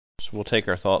We'll take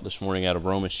our thought this morning out of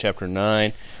Romans chapter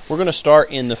 9. We're going to start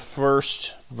in the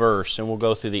first verse, and we'll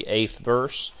go through the 8th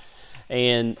verse.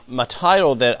 And my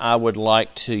title that I would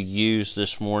like to use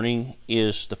this morning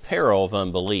is The Peril of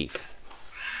Unbelief.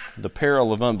 The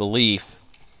Peril of Unbelief.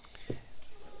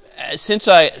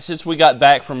 Since we got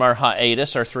back from our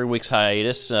hiatus, our 3 weeks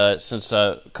hiatus, since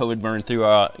COVID burned through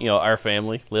our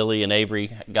family, Lily and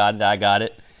Avery got it, I got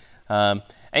it.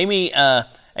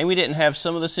 Amy didn't have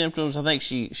some of the symptoms. I think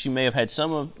she may have had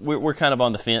some of. We're kind of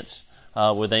on the fence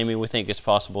with Amy. We think it's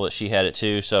possible that she had it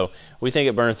too. So we think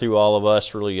it burned through all of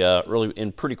us really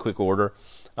in pretty quick order.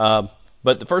 But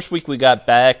the first week we got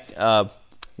back,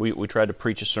 we tried to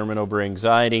preach a sermon over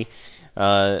anxiety.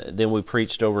 Then we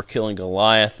preached over killing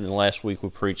Goliath, and then last week we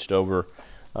preached over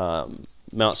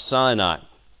Mount Sinai.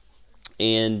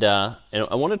 And I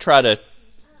want to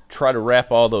try to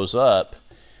wrap all those up,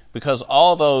 because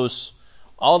all those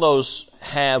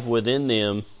have within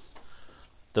them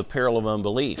the peril of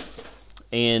unbelief.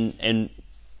 And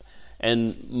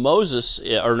Moses,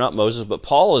 or not Moses, but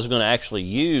Paul is going to actually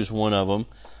use one of them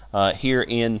here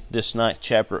in this 9th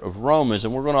chapter of Romans,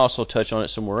 and we're going to also touch on it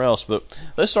somewhere else. But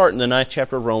let's start in the 9th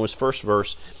chapter of Romans, first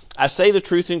verse. I say the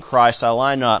truth in Christ, I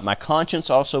lie not, my conscience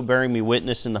also bearing me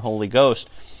witness in the Holy Ghost,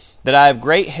 that I have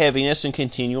great heaviness and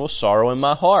continual sorrow in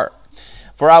my heart.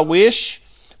 For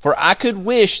I could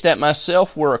wish that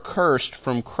myself were accursed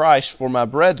from Christ for my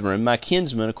brethren, my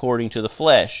kinsmen according to the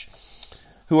flesh,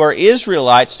 who are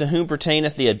Israelites, to whom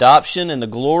pertaineth the adoption and the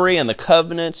glory and the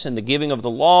covenants and the giving of the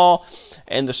law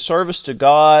and the service to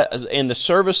God and the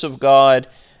service of God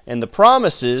and the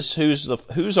promises, whose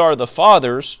are the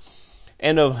fathers,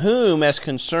 and of whom, as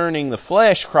concerning the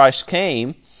flesh, Christ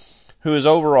came, who is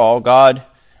over all, God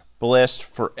blessed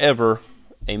forever.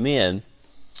 Amen.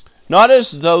 Not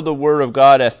as though the word of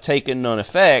God hath taken none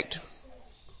effect.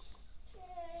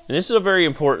 And this is a very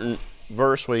important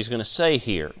verse, what he's going to say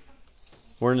here.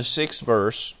 We're in the 6th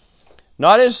verse.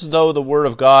 Not as though the word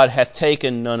of God hath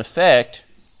taken none effect,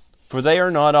 for they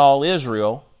are not all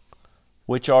Israel,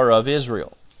 which are of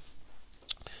Israel.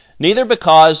 Neither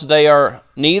because they are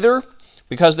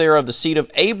of the seed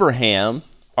of Abraham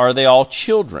are they all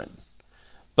children,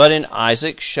 but in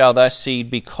Isaac shall thy seed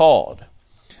be called.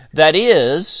 That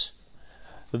is,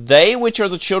 they which are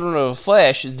the children of the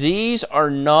flesh, these are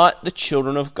not the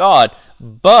children of God,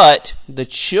 but the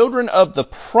children of the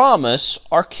promise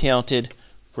are counted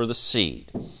for the seed.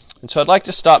 And so I'd like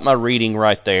to stop my reading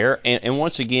right there. And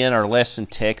once again, our lesson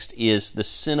text is the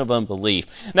sin of unbelief.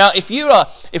 Now, if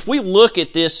we look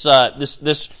at these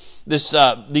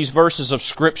verses of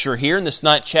Scripture here in this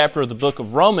 9th chapter of the book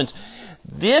of Romans,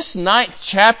 this 9th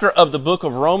chapter of the book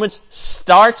of Romans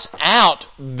starts out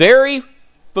very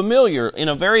familiar, in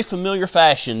a very familiar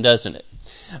fashion, doesn't it?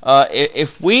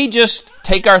 If we just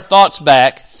take our thoughts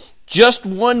back just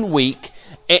 1 week,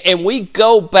 and we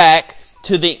go back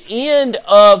to the end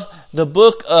of the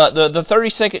book, the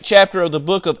 32nd chapter of the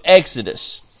book of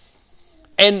Exodus,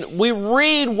 and we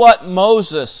read what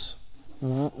Moses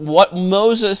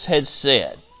had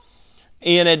said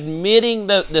in admitting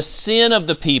the sin of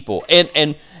the people,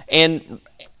 and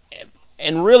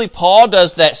really Paul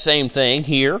does that same thing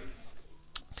here,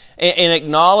 in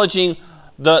acknowledging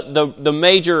the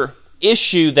major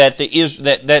issue that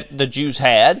the Jews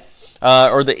had,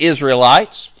 or the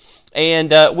Israelites.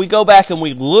 And we go back and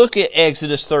we look at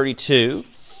Exodus 32,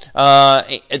 the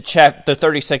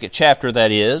 32nd chapter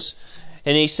that is,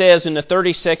 and he says in the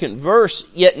 32nd verse,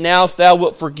 Yet now if thou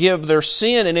wilt forgive their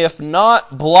sin, and if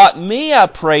not, blot me, I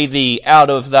pray thee,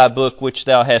 out of thy book which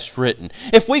thou hast written.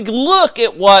 If we look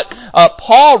at what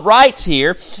Paul writes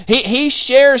here, he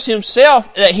shares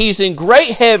himself that he's in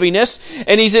great heaviness,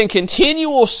 and he's in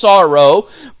continual sorrow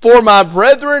for my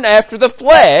brethren after the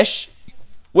flesh,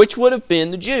 which would have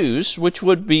been the Jews, which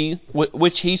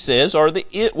he says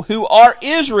who are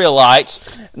Israelites,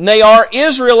 and they are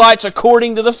Israelites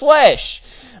according to the flesh,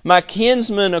 my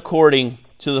kinsmen according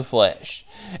to the flesh.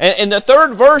 And in the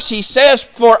 3rd verse he says,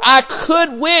 For I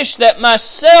could wish that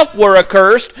myself were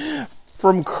accursed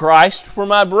from Christ for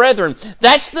my brethren.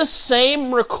 That's the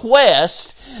same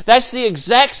request. That's the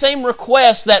exact same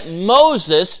request that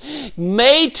Moses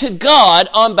made to God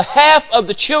on behalf of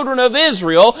the children of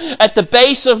Israel at the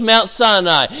base of Mount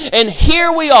Sinai. And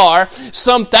here we are,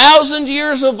 some thousands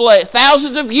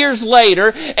of years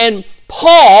later, and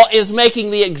Paul is making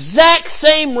the exact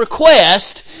same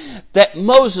request that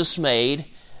Moses made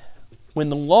when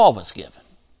the law was given.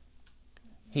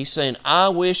 He's saying, I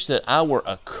wish that I were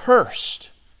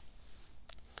accursed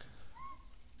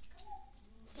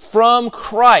from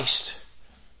Christ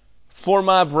for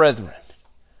my brethren.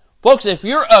 Folks, if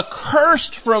you're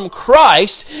accursed from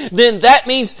Christ, then that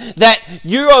means that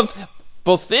you have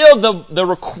fulfilled the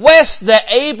request that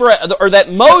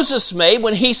that Moses made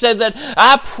when he said that,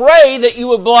 I pray that you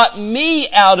would blot me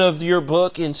out of your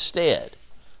book instead.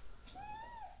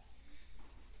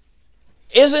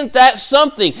 Isn't that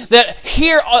something that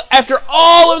here, after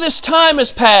all of this time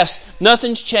has passed,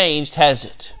 nothing's changed, has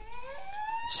it?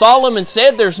 Solomon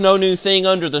said there's no new thing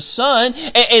under the sun.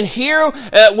 And here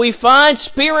we find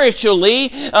spiritually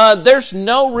there's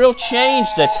no real change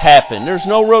that's happened. There's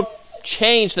no real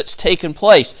change that's taken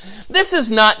place. This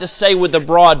is not to say with a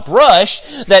broad brush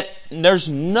that there's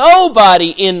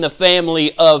nobody in the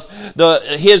family of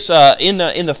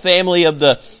the family of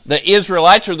the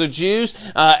Israelites or the Jews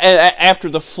after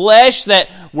the flesh that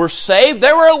were saved.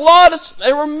 There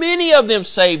were many of them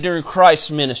saved during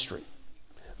Christ's ministry.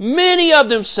 Many of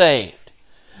them saved.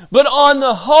 But on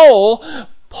the whole,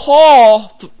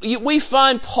 we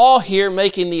find Paul here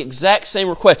making the exact same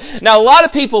request. Now, a lot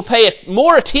of people pay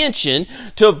more attention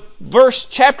to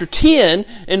chapter 10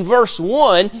 and verse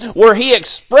 1, where he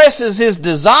expresses his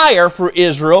desire for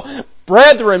Israel.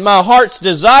 Brethren, my heart's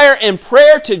desire and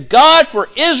prayer to God for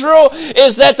Israel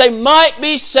is that they might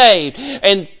be saved.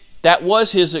 And that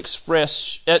was his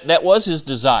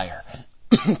desire.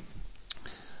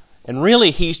 And really,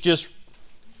 he's just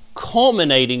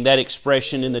culminating that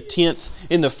expression in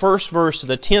the first verse of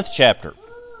the 10th chapter.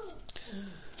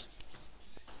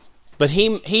 But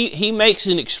he makes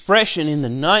an expression in the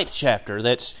 9th chapter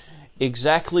that's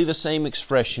exactly the same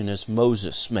expression as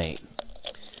Moses made.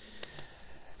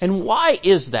 And why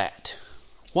is that?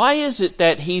 Why is it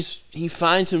that he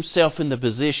finds himself in the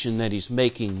position that he's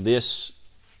making this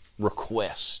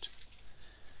request?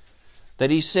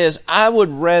 That he says, I would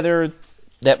rather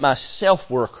that myself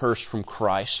were accursed from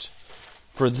Christ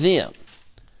for them,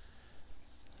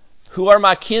 who are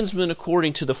my kinsmen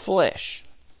according to the flesh,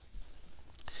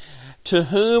 to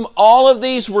whom all of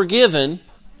these were given,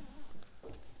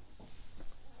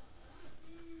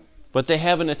 but they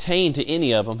haven't attained to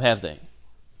any of them, have they?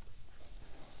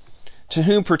 To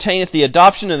whom pertaineth the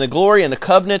adoption and the glory and the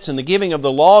covenants and the giving of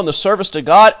the law and the service to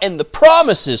God and the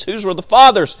promises, whose were the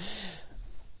fathers,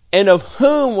 and of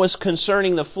whom was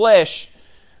concerning the flesh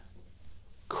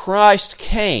Christ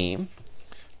came,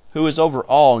 who is over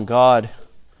all, and God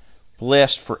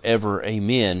blessed forever.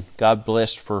 Amen. God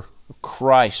blessed for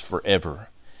Christ forever.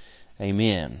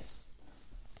 Amen.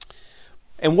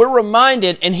 And we're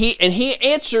reminded, and he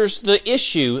answers the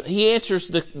issue. He answers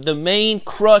the main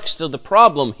crux of the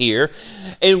problem here.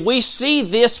 And we see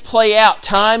this play out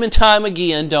time and time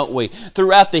again, don't we?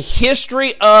 Throughout the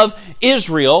history of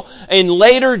Israel and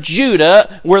later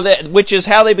Judah, which is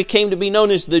how they became to be known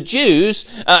as the Jews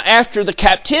after the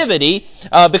captivity,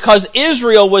 because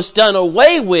Israel was done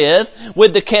away with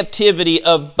the captivity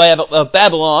of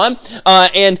Babylon,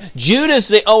 and Judah's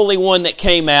the only one that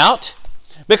came out.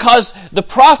 Because the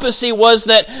prophecy was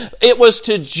that it was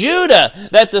to Judah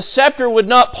that the scepter would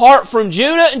not part from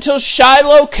Judah until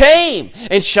Shiloh came.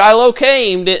 And Shiloh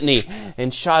came, didn't he?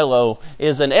 And Shiloh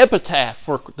is an epitaph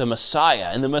for the Messiah.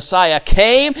 And the Messiah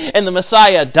came, and the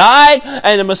Messiah died,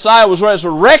 and the Messiah was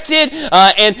resurrected.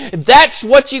 And that's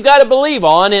what you got to believe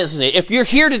on, isn't it? If you're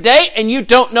here today and you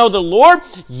don't know the Lord,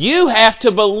 you have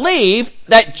to believe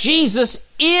that Jesus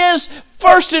is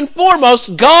first and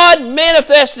foremost God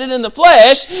manifested in the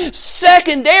flesh.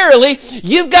 Secondarily,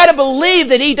 you've got to believe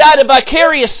that He died a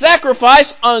vicarious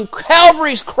sacrifice on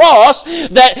Calvary's cross,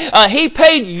 that He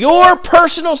paid your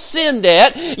personal sin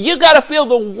debt. You've got to feel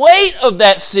the weight of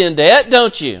that sin debt,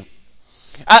 don't you?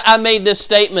 I made this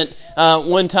statement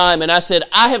one time, and I said,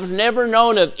 I have never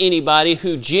known of anybody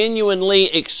who genuinely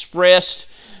expressed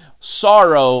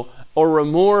sorrow or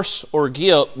remorse or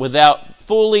guilt without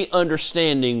fully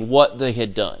understanding what they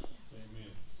had done. Amen.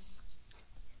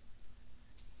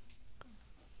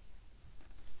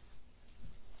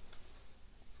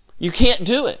 You can't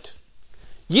do it.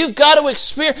 You've got to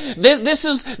experience. This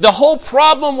is the whole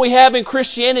problem we have in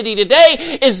Christianity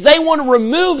today, is they want to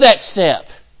remove that step.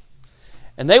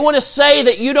 And they want to say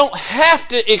that you don't have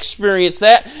to experience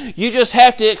that. You just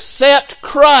have to accept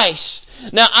Christ.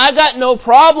 Now, I got no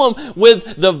problem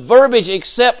with the verbiage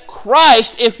accept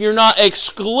Christ if you're not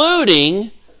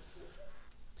excluding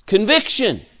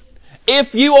conviction.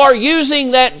 If you are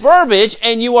using that verbiage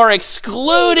and you are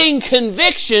excluding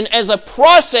conviction as a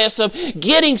process of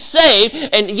getting saved,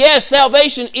 and yes,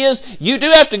 salvation is, you do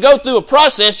have to go through a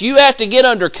process. You have to get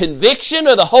under conviction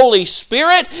of the Holy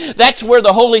Spirit. That's where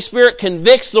the Holy Spirit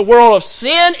convicts the world of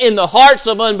sin in the hearts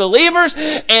of unbelievers.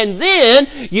 And then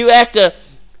you have to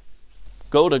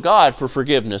go to God for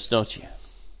forgiveness, don't you?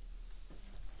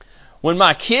 When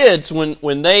my kids,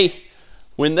 when they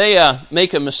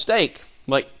make a mistake,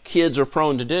 like kids are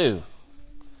prone to do,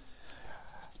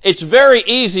 it's very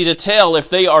easy to tell if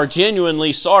they are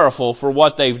genuinely sorrowful for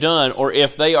what they've done or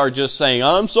if they are just saying,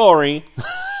 "I'm sorry."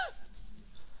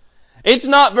 It's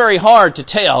not very hard to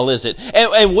tell, is it?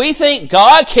 And we think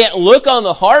God can't look on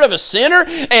the heart of a sinner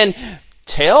and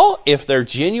tell if they're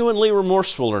genuinely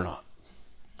remorseful or not.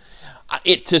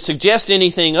 To suggest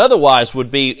anything otherwise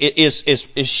would be is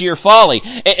sheer folly.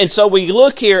 And so we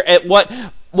look here at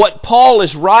what Paul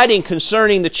is writing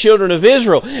concerning the children of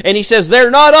Israel. And he says,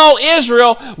 they're not all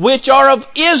Israel which are of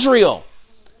Israel.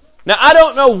 Now, I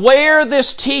don't know where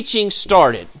this teaching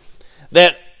started.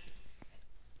 That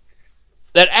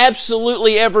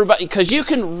absolutely everybody, because you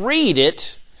can read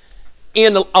it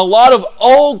in a lot of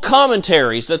old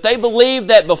commentaries, that they believed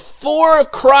that before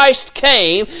Christ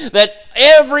came, that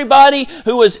everybody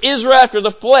who was Israel after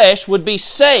the flesh would be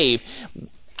saved.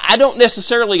 I don't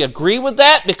necessarily agree with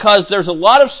that, because there's a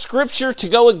lot of scripture to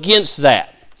go against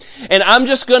that. And I'm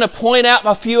just going to point out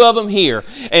a few of them here.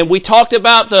 And we talked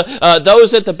about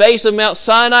those at the base of Mount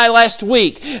Sinai last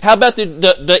week. How about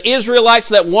the Israelites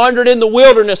that wandered in the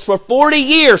wilderness for 40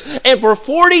 years? And for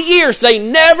 40 years they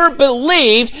never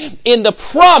believed in the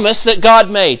promise that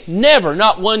God made. Never,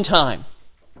 not one time.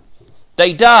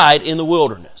 They died in the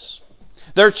wilderness.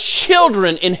 Their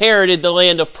children inherited the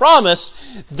land of promise.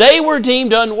 They were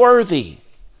deemed unworthy.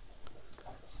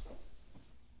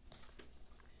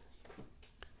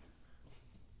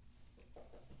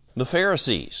 The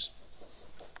Pharisees.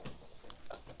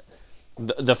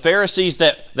 The Pharisees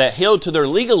that held to their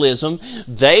legalism,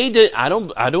 they did. I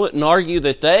don't argue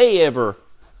that they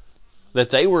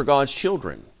were God's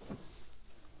children.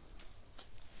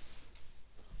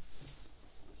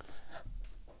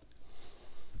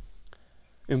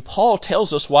 And Paul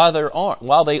tells us why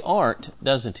they aren't,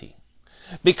 doesn't he?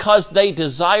 Because they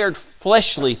desired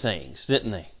fleshly things,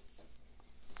 didn't they?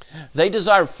 They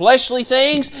desired fleshly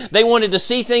things. They wanted to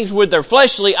see things with their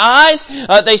fleshly eyes.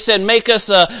 They said, make us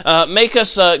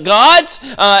gods.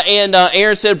 And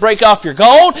Aaron said, break off your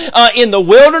gold. In the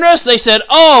wilderness, they said,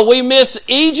 oh, we miss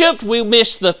Egypt. We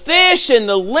miss the fish and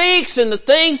the leeks and the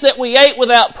things that we ate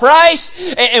without price.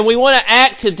 And we want to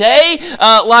act today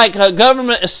like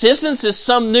government assistance is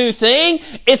some new thing.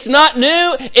 It's not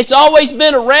new. It's always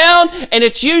been around. And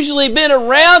it's usually been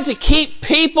around to keep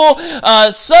people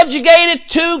subjugated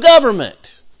to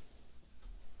government.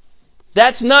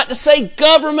 That's not to say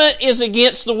government is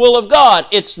against the will of God.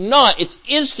 It's not. It's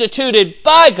instituted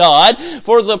by God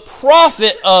for the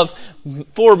profit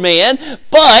for man,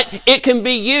 but it can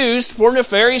be used for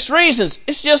nefarious reasons.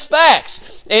 It's just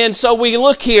facts. And so we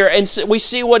look here and we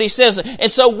see what he says.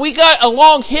 And so we got a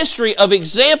long history of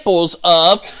examples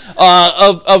of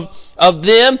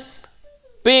them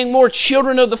being more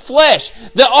children of the flesh.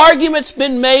 The argument's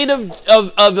been made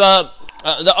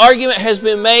the argument has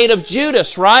been made of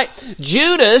Judas, right?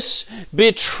 Judas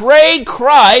betrayed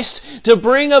Christ to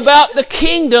bring about the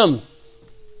kingdom.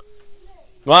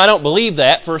 Well, I don't believe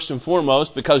that, first and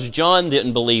foremost, because John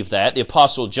didn't believe that. The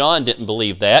Apostle John didn't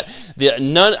believe that. I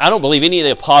don't believe any of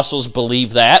the apostles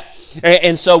believe that.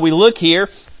 And so we look here,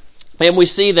 and we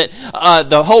see that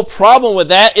the whole problem with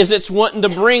that is it's wanting to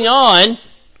bring on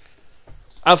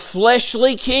a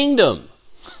fleshly kingdom.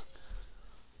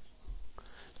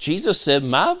 Jesus said,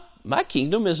 my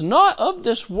kingdom is not of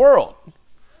this world,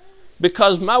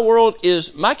 because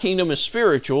my kingdom is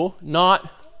spiritual,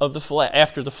 not of the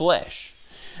after the flesh.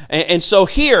 And so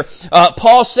here,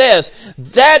 Paul says,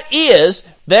 that is,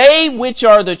 they which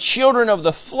are the children of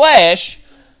the flesh.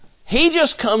 He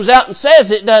just comes out and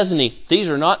says it, doesn't he? These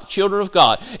are not the children of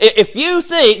God. If you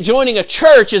think joining a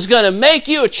church is going to make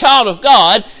you a child of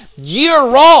God, you're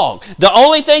wrong. The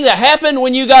only thing that happened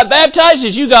when you got baptized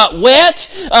is you got wet.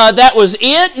 That was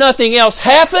it. Nothing else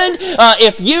happened.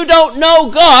 If you don't know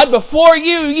God before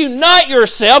you unite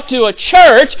yourself to a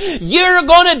church, you're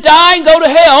going to die and go to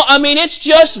hell. I mean, it's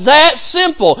just that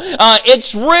simple.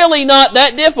 It's really not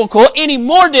that difficult, any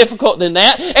more difficult than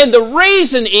that. And the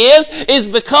reason is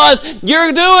because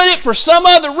you're doing it for some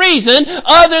other reason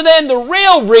other than the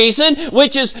real reason,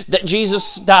 which is that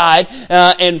Jesus died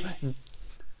and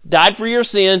died for your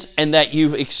sins, and that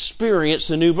you've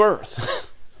experienced a new birth.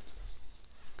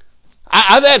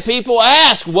 I've had people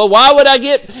ask, well, why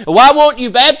won't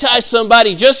you baptize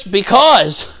somebody just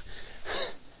because?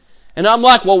 And I'm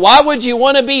like, well, why would you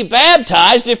want to be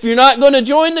baptized if you're not going to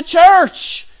join the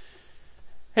church?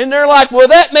 And they're like, well,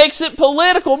 that makes it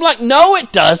political. I'm like, no,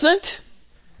 it doesn't.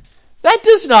 That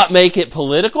does not make it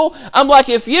political. I'm like,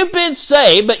 if you've been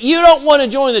saved, but you don't want to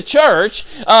join the church,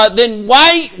 then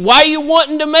why are you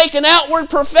wanting to make an outward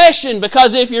profession?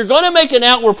 Because if you're going to make an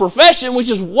outward profession, which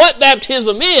is what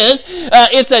baptism is,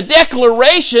 it's a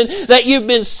declaration that you've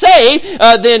been saved,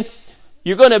 then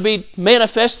you're going to be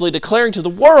manifestly declaring to the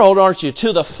world, aren't you,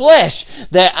 to the flesh,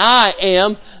 that I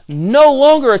am no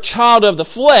longer a child of the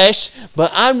flesh, but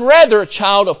I'm rather a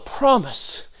child of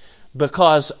promise.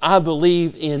 Because I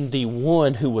believe in the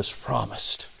one who was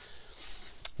promised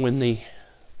when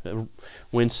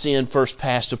sin first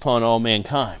passed upon all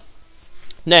mankind.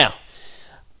 Now,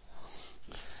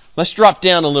 let's drop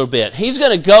down a little bit. We're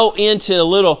going to go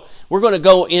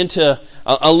into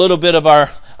a little bit of our,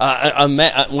 I'm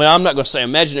not going to say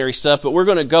imaginary stuff, but we're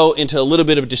going to go into a little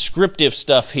bit of descriptive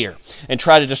stuff here and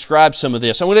try to describe some of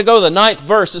this. I'm going to go to the 9th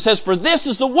verse. It says, "For this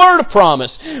is the word of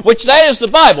promise," which that is the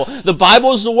Bible. The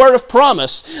Bible is the word of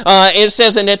promise. It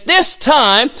says, "And at this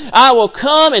time I will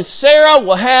come and Sarah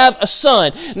will have a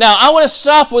son." Now I want to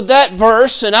stop with that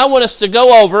verse and I want us to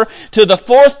go over to the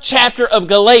 4th chapter of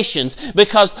Galatians,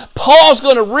 because Paul's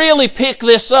going to really pick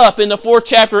this up in the 4th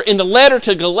chapter in the letter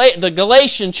to the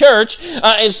Galatian church.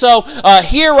 And so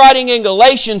here writing in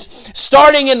Galatians,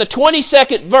 starting in the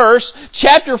 22nd verse,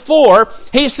 chapter 4,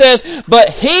 he says, "But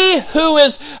he who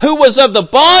was of the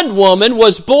bondwoman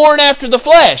was born after the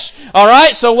flesh." All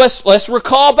right, so let's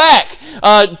recall back.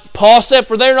 Paul said,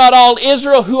 "For they're not all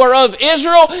Israel who are of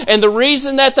Israel," and the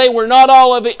reason that they were not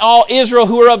all Israel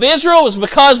who are of Israel was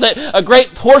because that a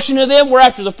great portion of them were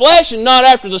after the flesh and not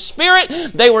after the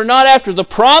Spirit. They were not after the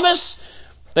promise.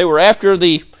 They were after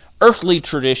the earthly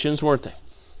traditions, weren't they?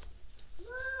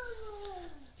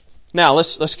 Now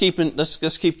let's keep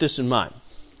this in mind.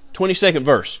 22nd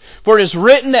verse. "For it is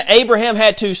written that Abraham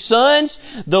had 2 sons,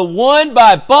 the one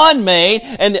by bondmaid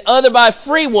and the other by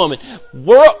free woman."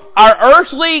 Our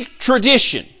earthly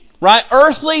tradition, right?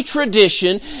 Earthly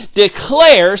tradition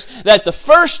declares that the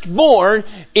firstborn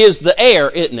is the heir,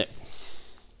 isn't it?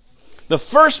 The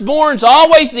firstborn's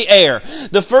always the heir.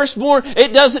 The firstborn,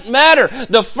 it doesn't matter.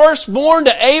 The firstborn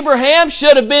to Abraham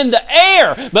should have been the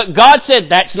heir. But God said,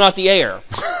 that's not the heir.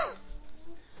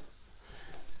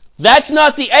 That's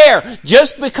not the heir.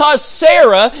 Just because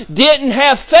Sarah didn't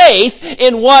have faith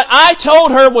in what I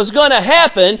told her was going to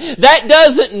happen, that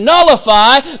doesn't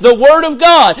nullify the Word of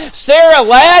God. Sarah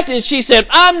laughed and she said,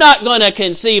 "I'm not going to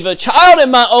conceive a child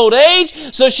in my old age."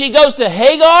 So she goes to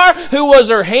Hagar, who was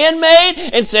her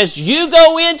handmaid, and says, "You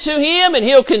go into him and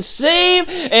he'll conceive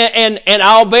and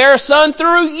I'll bear a son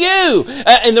through you."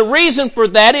 And the reason for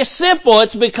that is simple.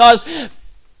 It's because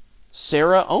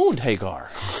Sarah owned Hagar.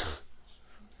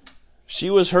 She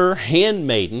was her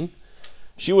handmaiden.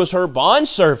 She was her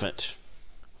bondservant.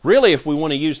 Really, if we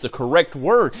want to use the correct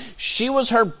word, she was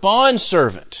her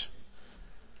bondservant.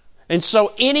 And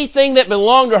so anything that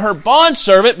belonged to her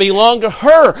bondservant belonged to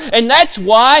her. And that's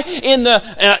why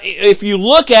if you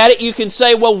look at it, you can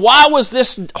say, well, why was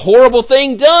this horrible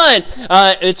thing done?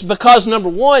 It's because, number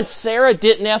one, Sarah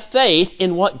didn't have faith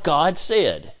in what God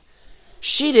said.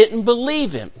 She didn't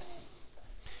believe Him.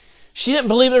 She didn't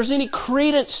believe there was any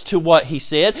credence to what He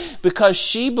said because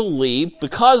she believed,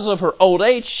 because of her old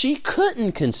age, she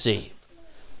couldn't conceive.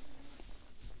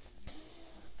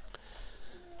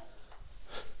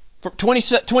 For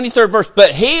 23rd verse,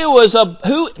 but he who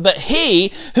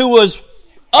was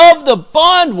of the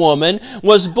bondwoman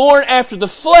was born after the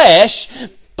flesh,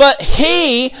 but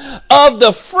he of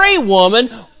the free woman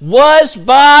was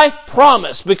by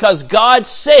promise, because God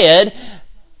said,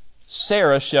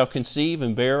 Sarah shall conceive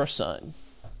and bear a son.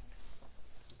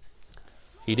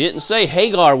 He didn't say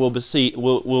Hagar will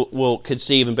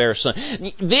conceive and bear a son.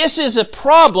 This is a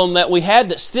problem that we have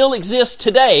that still exists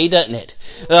today, doesn't it?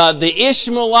 The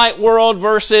Ishmaelite world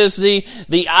versus the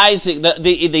Isaac,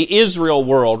 the Israel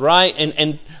world, right?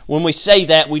 And when we say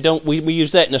that, we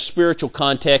use that in a spiritual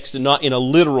context and not in a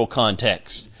literal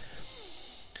context.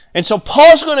 And so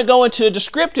Paul's going to go into a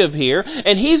descriptive here,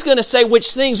 and he's going to say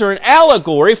which things are an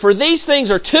allegory, for these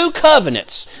things are two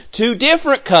covenants, two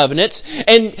different covenants,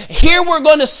 and here we're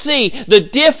going to see the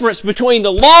difference between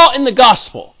the law and the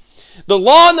gospel. The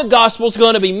law and the gospel is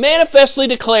going to be manifestly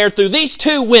declared through these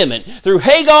two women, through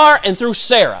Hagar and through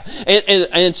Sarah.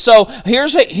 And so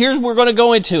here's we're going to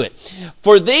go into it.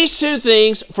 For these two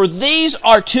things, for these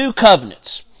are two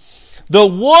covenants. The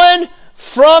one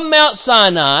from Mount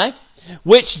Sinai,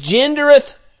 which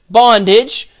gendereth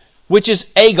bondage, which is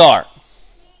Agar,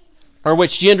 or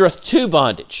which gendereth to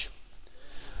bondage.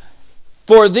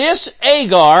 For this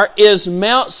Agar is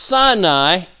Mount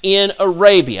Sinai in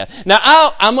Arabia. Now,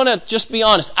 I'm going to just be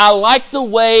honest. I like the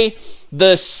way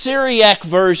the Syriac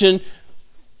version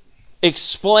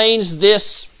explains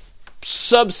this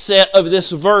subset of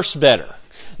this verse better.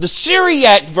 The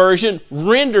Syriac version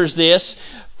renders this,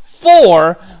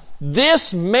 for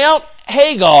this Mount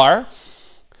Hagar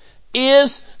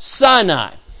is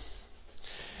Sinai.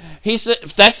 He said,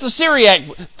 that's the Syriac.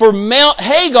 For Mount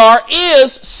Hagar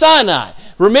is Sinai.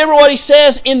 Remember what he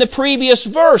says in the previous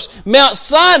verse. Mount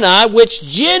Sinai, which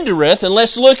gendereth, and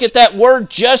let's look at that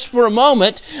word just for a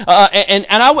moment.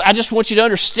 I just want you to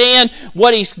understand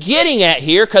what he's getting at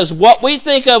here, because what we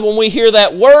think of when we hear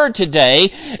that word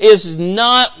today is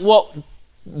not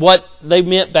what they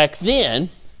meant back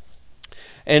then.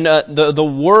 And the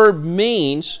word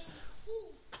means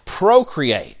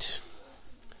procreate.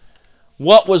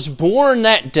 What was born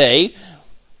that day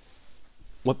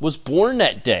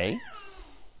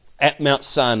at Mount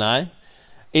Sinai,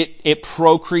 it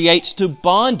procreates to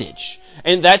bondage.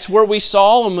 And that's where we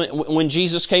saw him when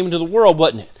Jesus came into the world,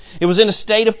 wasn't it? It was in a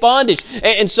state of bondage.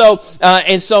 And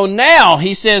so now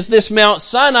he says this Mount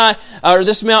Sinai, or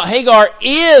this Mount Hagar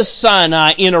is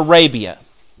Sinai in Arabia.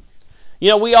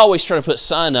 We always try to put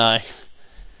Sinai,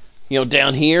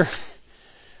 down here.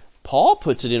 Paul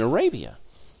puts it in Arabia.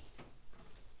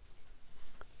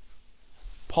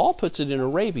 Paul puts it in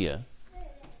Arabia.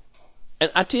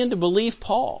 And I tend to believe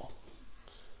Paul,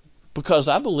 because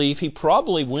I believe he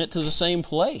probably went to the same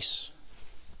place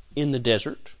in the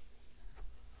desert,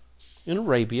 in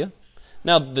Arabia.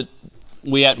 Now,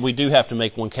 we do have to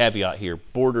make one caveat here.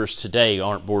 Borders today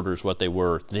aren't borders what they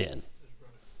were then.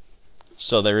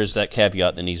 So there is that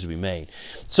caveat that needs to be made.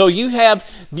 So you have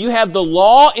the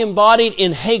law embodied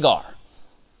in Hagar.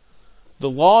 The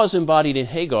law is embodied in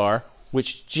Hagar,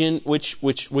 which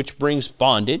brings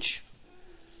bondage.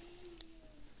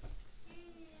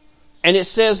 And it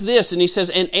says this, and he says,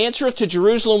 and answereth to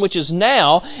Jerusalem which is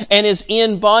now, and is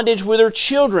in bondage with her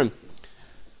children.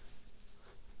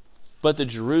 But the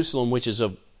Jerusalem which is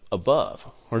above,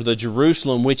 or the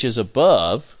Jerusalem which is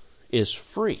above, is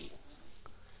free.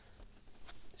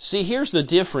 See, here's the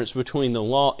difference between the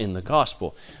law and the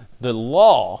gospel. The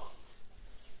law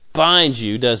binds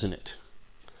you, doesn't it?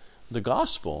 The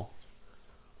gospel,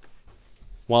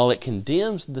 while it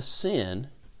condemns the sin,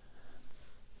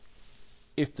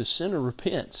 if the sinner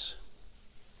repents,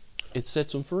 it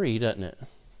sets them free, doesn't it?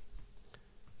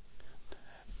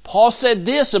 Paul said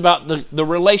this about the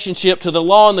relationship to the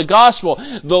law and the gospel.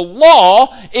 The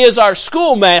law is our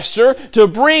schoolmaster to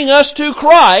bring us to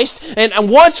Christ, and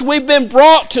once we've been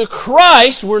brought to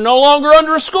Christ, we're no longer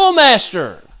under a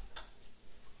schoolmaster.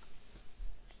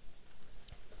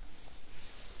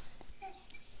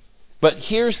 But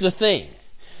here's the thing.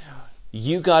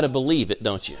 You got to believe it,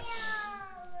 don't you?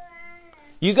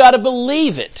 You got to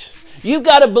believe it. You've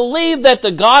got to believe that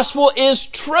the gospel is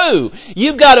true.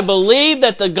 You've got to believe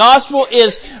that the gospel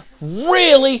is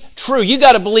really true. You've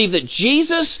got to believe that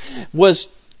Jesus was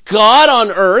God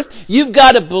on earth. You've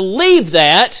got to believe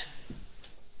that.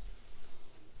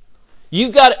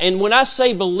 And when I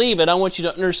say believe it, I want you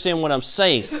to understand what I'm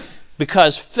saying.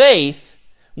 Because faith,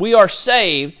 we are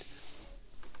saved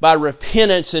by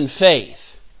repentance and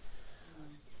faith.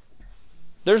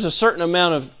 There's a certain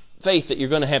amount of faith that you're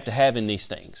going to have in these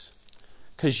things.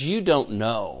 Because you don't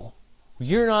know.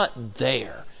 You're not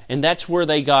there. And that's where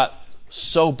they got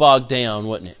so bogged down,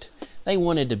 wasn't it? They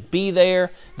wanted to be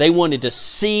there. They wanted to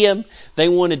see Him. They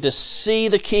wanted to see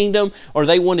the kingdom, or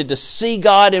they wanted to see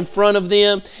God in front of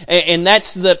them. And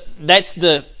that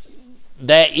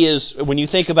is, when you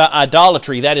think about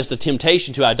idolatry, that is the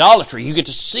temptation to idolatry. You get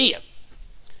to see Him.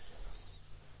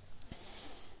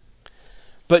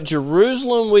 But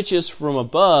Jerusalem, which is from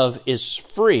above, is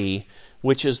free,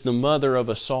 which is the mother of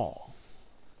us all.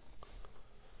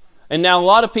 And now a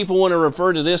lot of people want to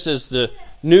refer to this as the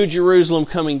New Jerusalem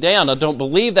coming down. I don't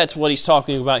believe that's what he's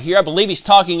talking about here. I believe he's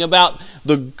talking about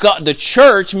the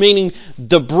church, meaning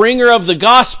the bringer of the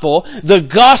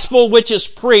gospel which is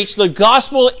preached, the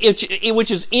gospel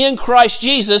which is in Christ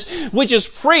Jesus, which is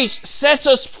preached, sets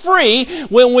us free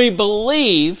when we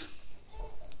believe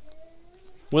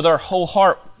with our whole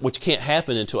heart, which can't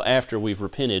happen until after we've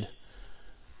repented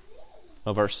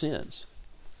of our sins.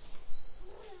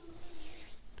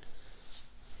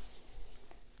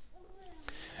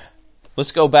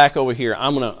 Let's go back over here.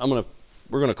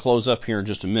 We're gonna close up here in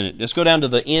just a minute. Let's go down to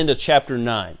the end of chapter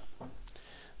 9.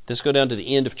 Let's go down to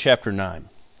the end of chapter 9.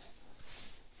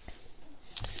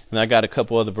 And I got a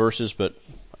couple other verses, but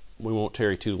we won't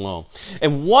tarry too long.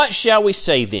 And what shall we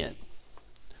say then?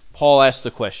 Paul asked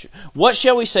the question. What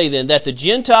shall we say then? That the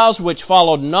Gentiles which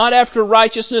followed not after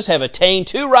righteousness have attained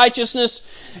to righteousness,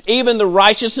 even the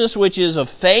righteousness which is of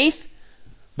faith?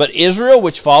 But Israel,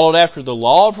 which followed after the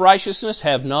law of righteousness,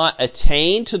 have not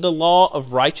attained to the law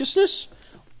of righteousness.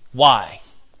 Why?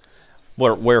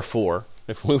 Wherefore?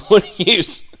 If we want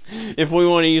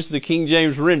to use the King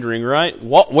James rendering, right?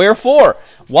 Wherefore?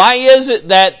 Why is it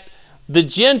that the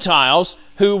Gentiles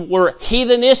who were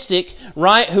heathenistic,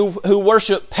 right, who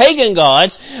worship pagan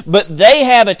gods, but they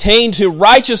have attained to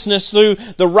righteousness through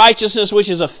the righteousness which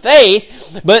is of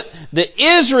faith, but the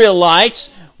Israelites,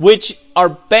 which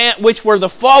were the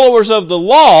followers of the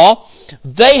law,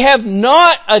 they have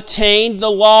not attained the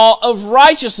law of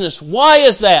righteousness. Why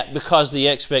is that? Because the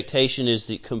expectation is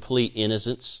the complete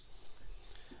innocence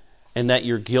and that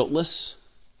you're guiltless.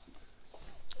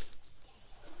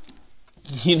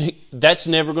 That's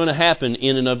never going to happen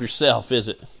in and of yourself, is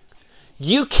it?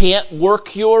 You can't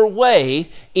work your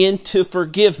way into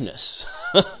forgiveness.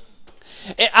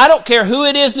 I don't care who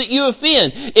it is that you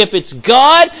offend. If it's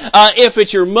God, if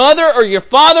it's your mother or your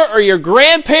father or your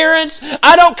grandparents,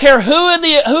 I don't care who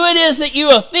it is that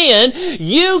you offend,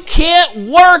 you can't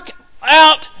work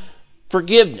out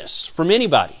forgiveness from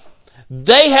anybody.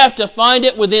 They have to find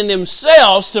it within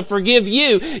themselves to forgive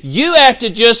you. You have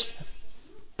to just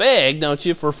beg, don't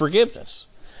you, for forgiveness.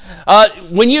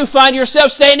 When you find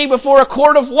yourself standing before a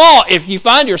court of law, if you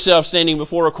find yourself standing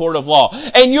before a court of law,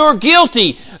 and you're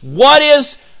guilty, what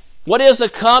is a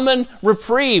common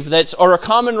reprieve or a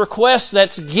common request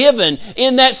that's given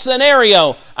in that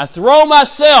scenario? I throw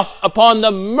myself upon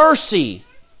the mercy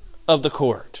of the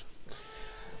court.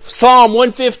 Psalm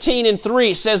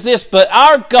 115:3 says this, "But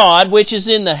our God, which is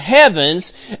in the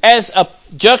heavens," as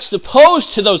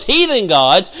juxtaposed to those heathen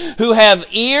gods who have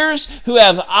ears, who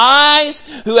have eyes,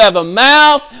 who have a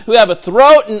mouth, who have a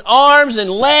throat and arms and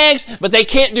legs, but they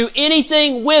can't do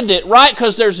anything with it, right?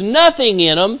 Because there's nothing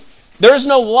in them. There's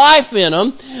no life in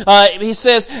them. He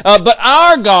says, "But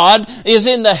our God is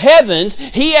in the heavens.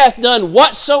 He hath done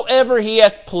whatsoever He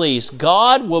hath pleased."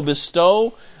 God will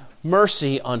bestow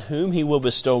mercy on whom He will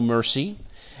bestow mercy,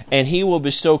 and He will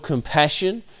bestow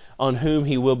compassion on whom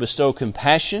He will bestow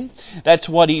compassion. That's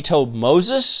what He told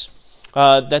Moses.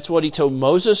 That's what He told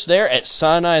Moses there at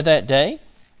Sinai that day.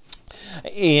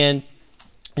 And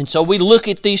so we look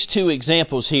at these two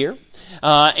examples here,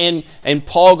 and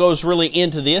Paul goes really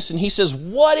into this, and he says,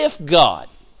 what if God,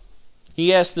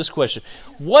 he asks this question,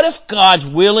 what if God's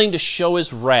willing to show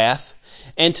His wrath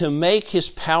and to make His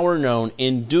power known,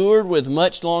 endured with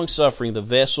much long suffering the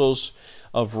vessels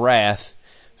of wrath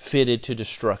fitted to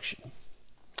destruction?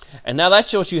 And now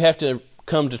that's what you have to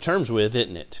come to terms with,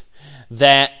 isn't it?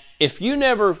 That if you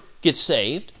never get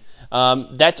saved,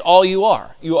 that's all you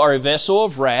are. You are a vessel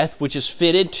of wrath which is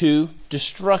fitted to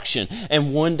destruction.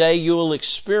 And one day you will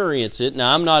experience it.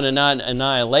 Now, I'm not an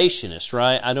annihilationist,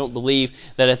 right? I don't believe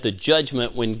that at the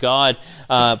judgment when God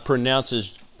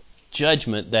pronounces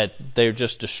judgment that they're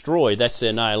just destroyed. That's the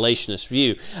annihilationist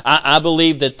view. I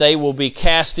believe that they will be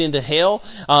cast into hell,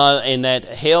 and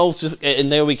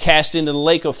they will be cast into the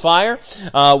lake of fire,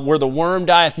 where the worm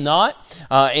dieth not,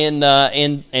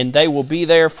 and they will be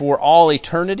there for all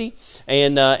eternity,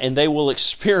 and they will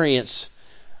experience.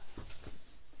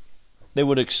 They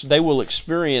will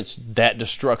experience that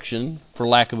destruction, for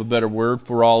lack of a better word,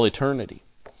 for all eternity,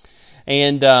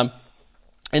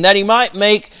 and that He might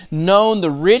make known the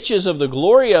riches of the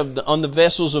glory on the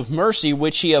vessels of mercy,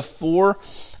 which He hath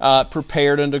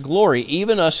prepared unto glory,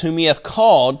 even us whom He hath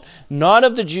called, not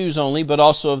of the Jews only, but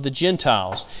also of the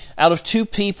Gentiles. Out of two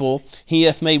people He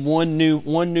hath made one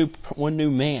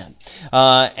new man.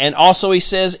 And also He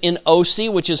says in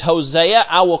Osee, which is Hosea,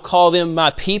 I will call them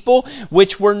my people,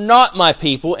 which were not my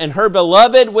people, and her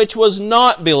beloved, which was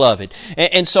not beloved.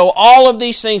 And so all of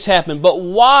these things happen. But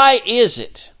why is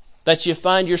it that you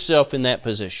find yourself in that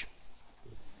position?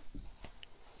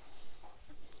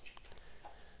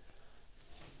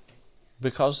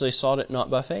 Because they sought it not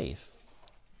by faith.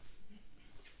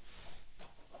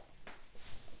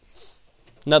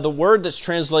 Now, the word that's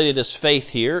translated as faith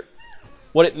here,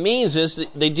 what it means is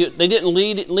that they didn't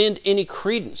lend any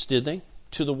credence, did they,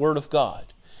 to the Word of God?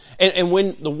 And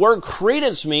when the word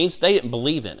credence means, they didn't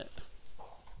believe in it.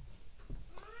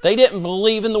 They didn't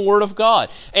believe in the Word of God.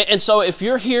 And so if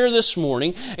you're here this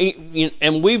morning,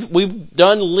 and we've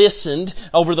listened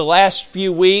over the last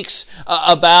few weeks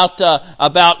about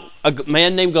a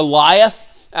man named Goliath,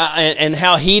 and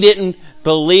how he didn't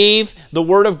believe the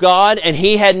Word of God, and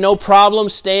he had no problem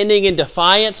standing in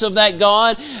defiance of that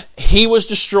God, he was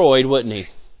destroyed, wasn't he?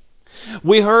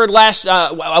 We heard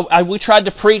we tried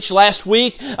to preach last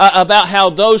week about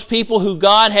how those people who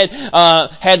God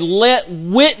had let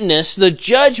witness the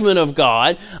judgment of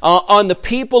God on the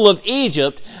people of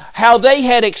Egypt, how they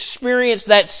had experienced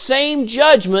that same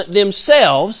judgment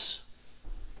themselves,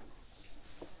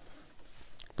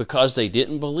 Because they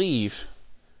didn't believe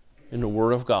in the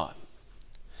Word of God.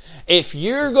 If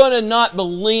you're going to not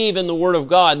believe in the Word of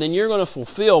God, then you're going to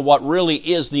fulfill what really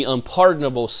is the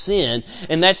unpardonable sin,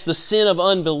 and that's the sin of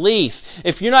unbelief.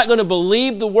 If you're not going to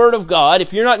believe the Word of God,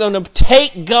 if you're not going to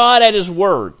take God at His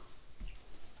Word,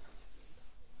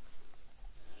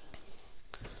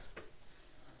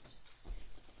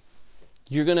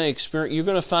 you're going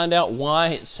to find out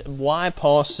why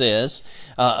Paul says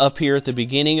up here at the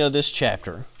beginning of this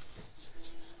chapter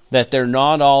that they're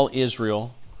not all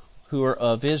Israel who are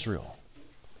of Israel,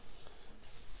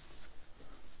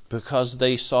 because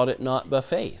they sought it not by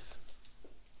faith.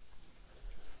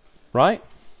 Right?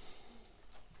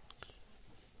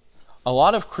 A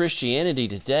lot of Christianity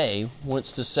today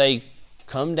wants to say,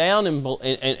 come down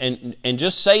and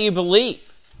just say you believe.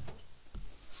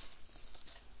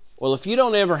 Well, if you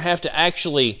don't ever have to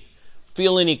actually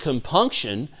feel any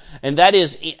compunction, and that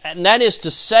is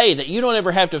to say that you don't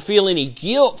ever have to feel any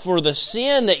guilt for the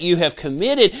sin that you have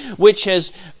committed, which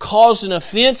has caused an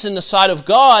offense in the sight of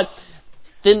God,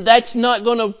 then that's not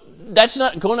going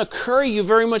to curry you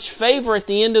very much favor at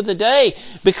the end of the day,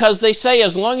 because they say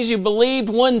as long as you believed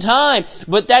one time,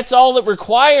 but that's all it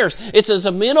requires. It's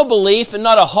a mental belief and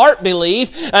not a heart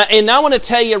belief. And I want to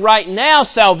tell you right now,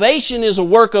 salvation is a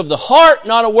work of the heart,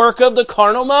 not a work of the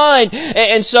carnal mind.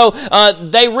 And so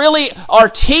they really are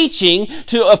teaching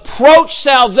to approach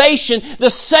salvation the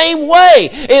same way.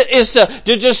 It is to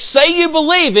just say you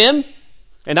believe Him,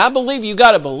 and I believe you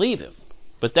got to believe Him.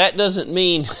 But that doesn't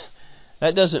mean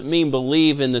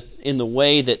believe in the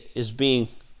way that is being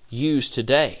used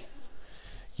today.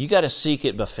 You got to seek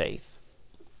it by faith.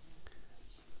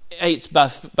 It's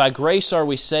by grace are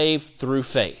we saved through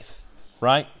faith,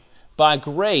 right? By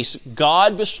grace,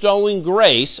 God bestowing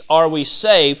grace, are we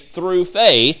saved through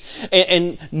faith,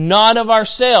 and not of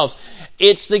ourselves.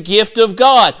 It's the gift of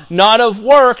God, not of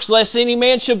works, lest any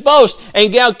man should boast.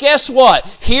 And now guess what?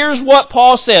 Here's what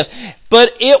Paul says.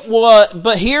 But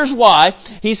here's why.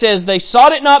 He says, they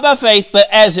sought it not by faith, but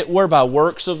as it were by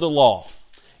works of the law.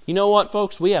 You know what,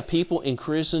 folks? We have people in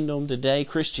Christendom today,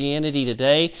 Christianity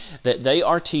today, that they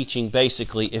are teaching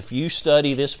basically, if you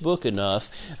study this book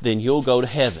enough, then you'll go to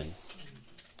heaven.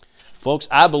 Folks,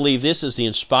 I believe this is the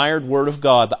inspired Word of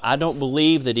God, but I don't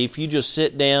believe that if you just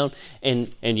sit down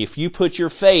and if you put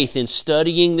your faith in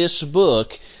studying this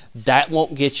book, that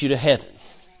won't get you to heaven.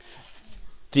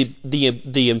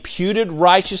 The imputed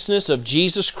righteousness of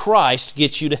Jesus Christ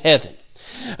gets you to heaven.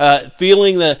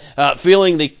 Feeling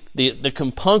the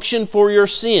compunction for your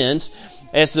sins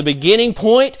as the beginning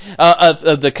point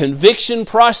of the conviction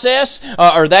process,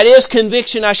 or that is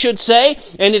conviction, I should say,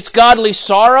 and it's godly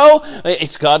sorrow.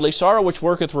 It's godly sorrow which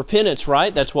worketh repentance,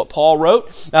 right? That's what Paul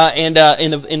wrote, and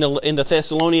in the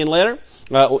Thessalonian letter,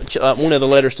 one of the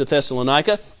letters to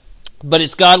Thessalonica. But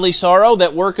it's godly sorrow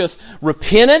that worketh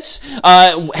repentance.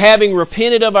 Having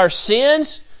repented of our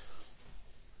sins,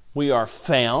 we are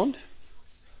found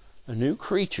a new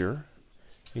creature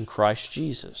in Christ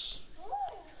Jesus.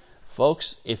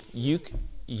 Folks, if you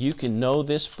can know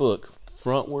this book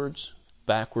frontwards,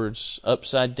 backwards,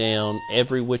 upside down,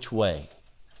 every which way.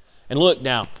 And look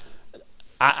now,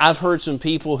 I've heard some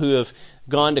people who have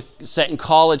sat in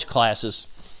college classes,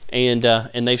 and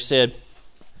they've said,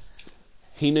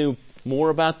 he knew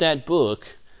more about that book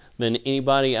than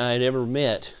anybody I had ever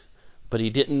met, but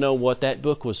he didn't know what that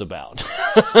book was about.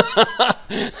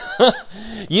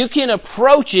 You can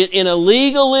approach it in a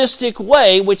legalistic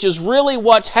way, which is really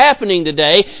what's happening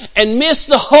today, and miss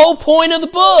the whole point of the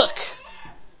book.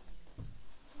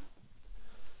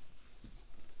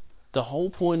 The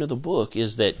whole point of the book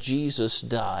is that Jesus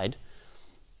died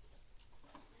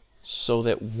so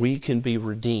that we can be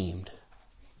redeemed.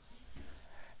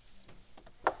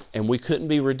 And we couldn't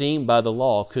be redeemed by the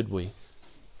law, could we?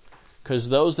 Because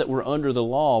those that were under the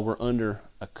law were under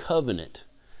a covenant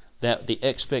that the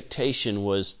expectation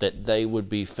was that they would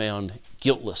be found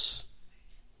guiltless.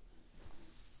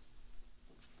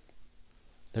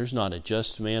 There's not a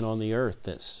just man on the earth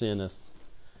that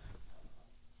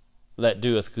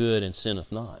doeth good and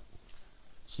sinneth not.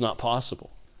 It's not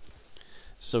possible.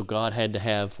 So God had to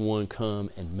have one come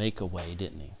and make a way,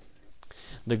 didn't He?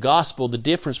 The gospel, the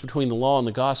difference between the law and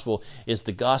the gospel is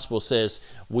the gospel says,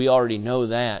 we already know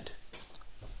that.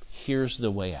 Here's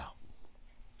the way out.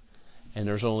 And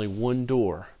there's only one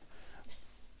door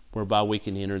whereby we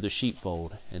can enter the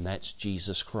sheepfold, and that's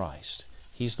Jesus Christ.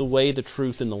 He's the way, the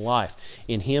truth, and the life.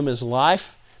 In Him is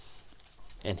life,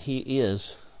 and He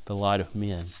is the light of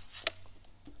men.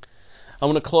 I'm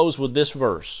going to close with this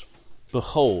verse.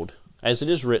 Behold, as it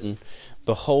is written,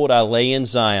 behold, I lay in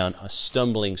Zion a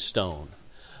stumbling stone,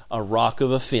 a rock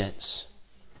of offense,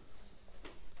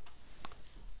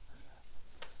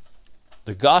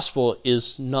 The gospel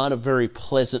is not a very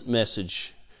pleasant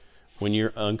message when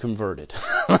you're unconverted.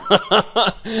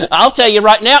 I'll tell you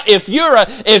right now, if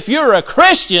you're a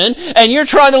Christian and you're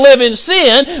trying to live in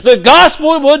sin, the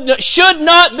gospel should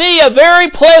not be a very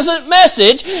pleasant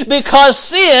message, because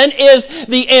sin is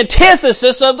the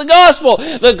antithesis of the gospel.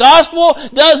 The gospel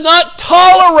does not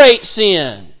tolerate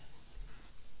sin.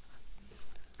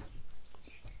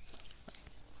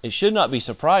 It should not be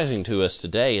surprising to us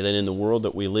today that in the world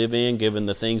that we live in, given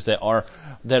the things that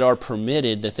are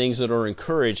permitted, the things that are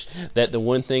encouraged, that the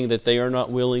one thing that they are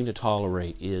not willing to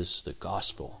tolerate is the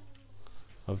gospel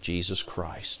of Jesus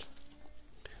Christ.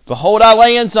 Behold, I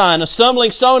lay in Zion a stumbling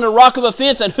stone and a rock of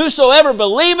offense, and whosoever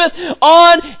believeth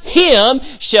on Him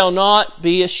shall not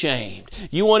be ashamed.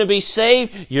 You want to be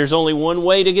saved? There's only one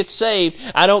way to get saved.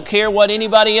 I don't care what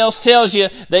anybody else tells you.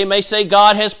 They may say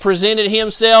God has presented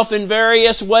Himself in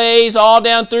various ways all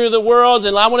down through the world.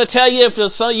 And I want to tell you, if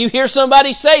you hear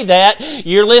somebody say that,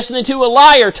 you're listening to a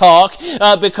liar talk,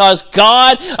 because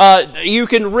God, you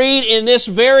can read in this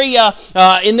very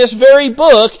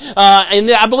book,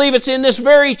 and I believe it's in this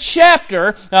very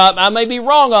chapter. I may be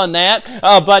wrong on that,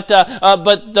 but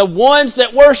the ones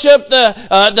that worship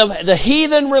the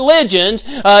heathen religions,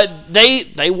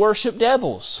 they worship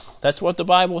devils. That's what the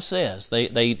Bible says.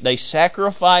 They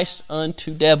sacrifice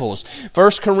unto devils.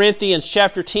 1 Corinthians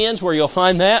chapter 10 is where you'll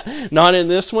find that. Not in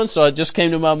this one, so it just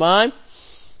came to my mind.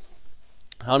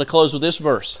 I want to close with this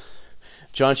verse.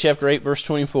 John chapter 8, verse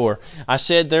 24. I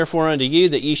said therefore unto you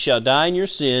that ye shall die in your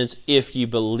sins, if ye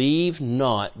believe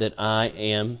not that I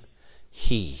am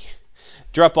He.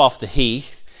 Drop off the He.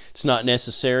 It's not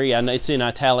necessary. It's in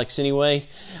italics anyway.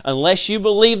 Unless you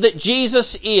believe that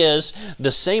Jesus is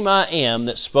the same I am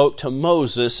that spoke to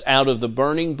Moses out of the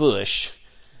burning bush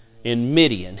in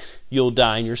Midian, you'll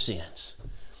die in your sins.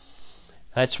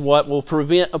 That's what will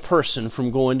prevent a person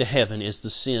from going to heaven, is the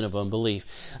sin of unbelief.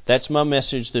 That's my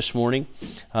message this morning,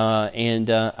 and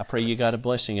I pray you got a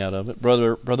blessing out of it.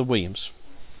 Brother Williams.